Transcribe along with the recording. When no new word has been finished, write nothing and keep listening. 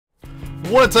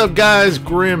What's up guys,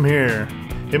 Grim here.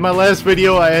 In my last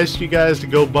video I asked you guys to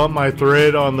go bump my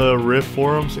thread on the Rift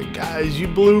forums, and guys, you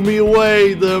blew me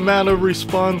away. The amount of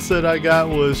response that I got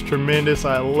was tremendous.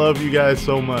 I love you guys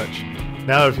so much.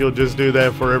 Now if you'll just do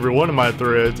that for every one of my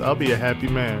threads, I'll be a happy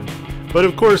man. But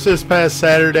of course, this past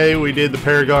Saturday we did the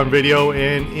Paragon video,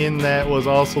 and in that was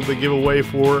also the giveaway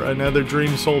for another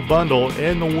Dream Soul bundle,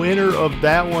 and the winner of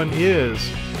that one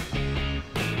is...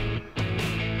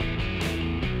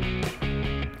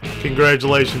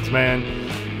 Congratulations, man.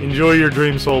 Enjoy your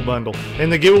Dream Soul bundle.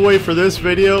 And the giveaway for this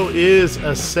video is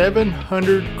a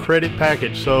 700 credit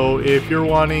package. So if you're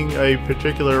wanting a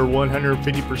particular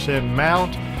 150%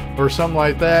 mount or something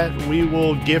like that, we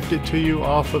will gift it to you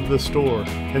off of the store.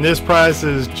 And this prize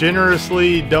is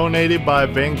generously donated by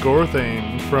Van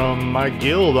Gorthane from my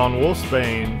guild on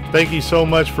Wolfsbane. Thank you so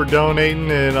much for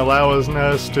donating and allowing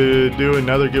us to do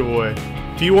another giveaway.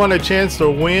 If you want a chance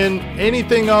to win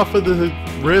anything off of the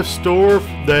Rift store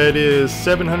that is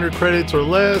 700 credits or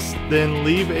less, then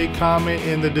leave a comment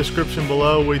in the description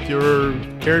below with your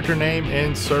character name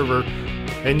and server,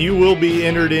 and you will be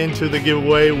entered into the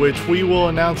giveaway, which we will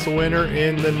announce the winner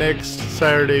in the next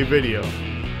Saturday video.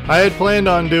 I had planned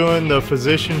on doing the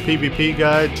Physician PvP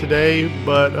guide today,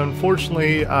 but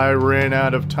unfortunately I ran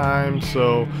out of time,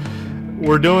 so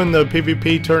we're doing the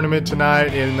PvP tournament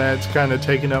tonight, and that's kind of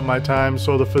taking up my time.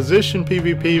 So the Physician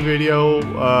PvP video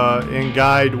and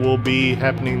guide will be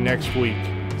happening next week.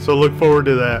 So look forward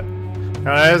to that.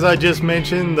 Now, as I just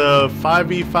mentioned, the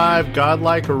 5v5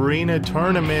 Godlike Arena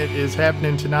tournament is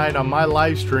happening tonight on my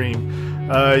live stream.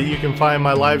 You can find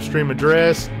my live stream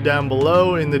address down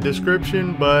below in the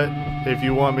description, but if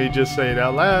you want me to just say it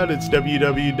out loud, it's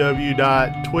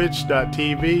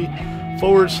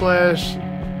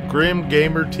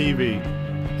www.twitch.tv/GrimGamerTV.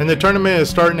 And the tournament is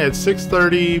starting at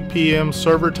 6:30 p.m.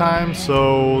 server time,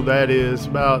 so that is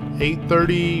about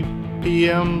 8:30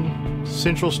 p.m.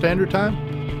 Central Standard Time.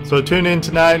 So tune in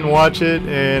tonight and watch it,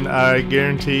 and I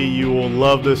guarantee you will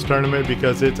love this tournament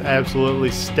because it's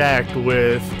absolutely stacked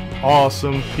with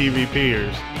awesome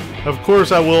PvPers. Of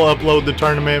course, I will upload the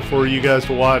tournament for you guys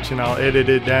to watch, and I'll edit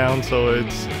it down so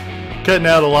it's cutting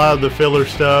out a lot of the filler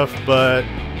stuff, but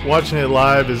watching it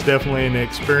live is definitely an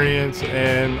experience,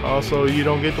 and also you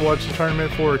don't get to watch the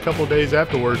tournament for a couple days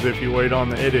afterwards if you wait on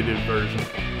the edited version.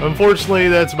 Unfortunately,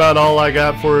 that's about all I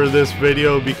got for this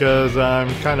video because I'm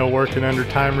kind of working under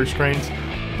time restraints.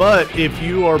 But if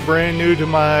you are brand new to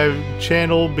my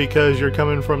channel because you're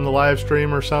coming from the live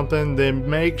stream or something, then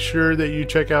make sure that you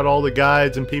check out all the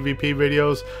guides and PvP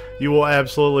videos. You will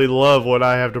absolutely love what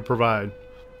I have to provide.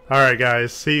 Alright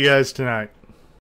guys, see you guys tonight.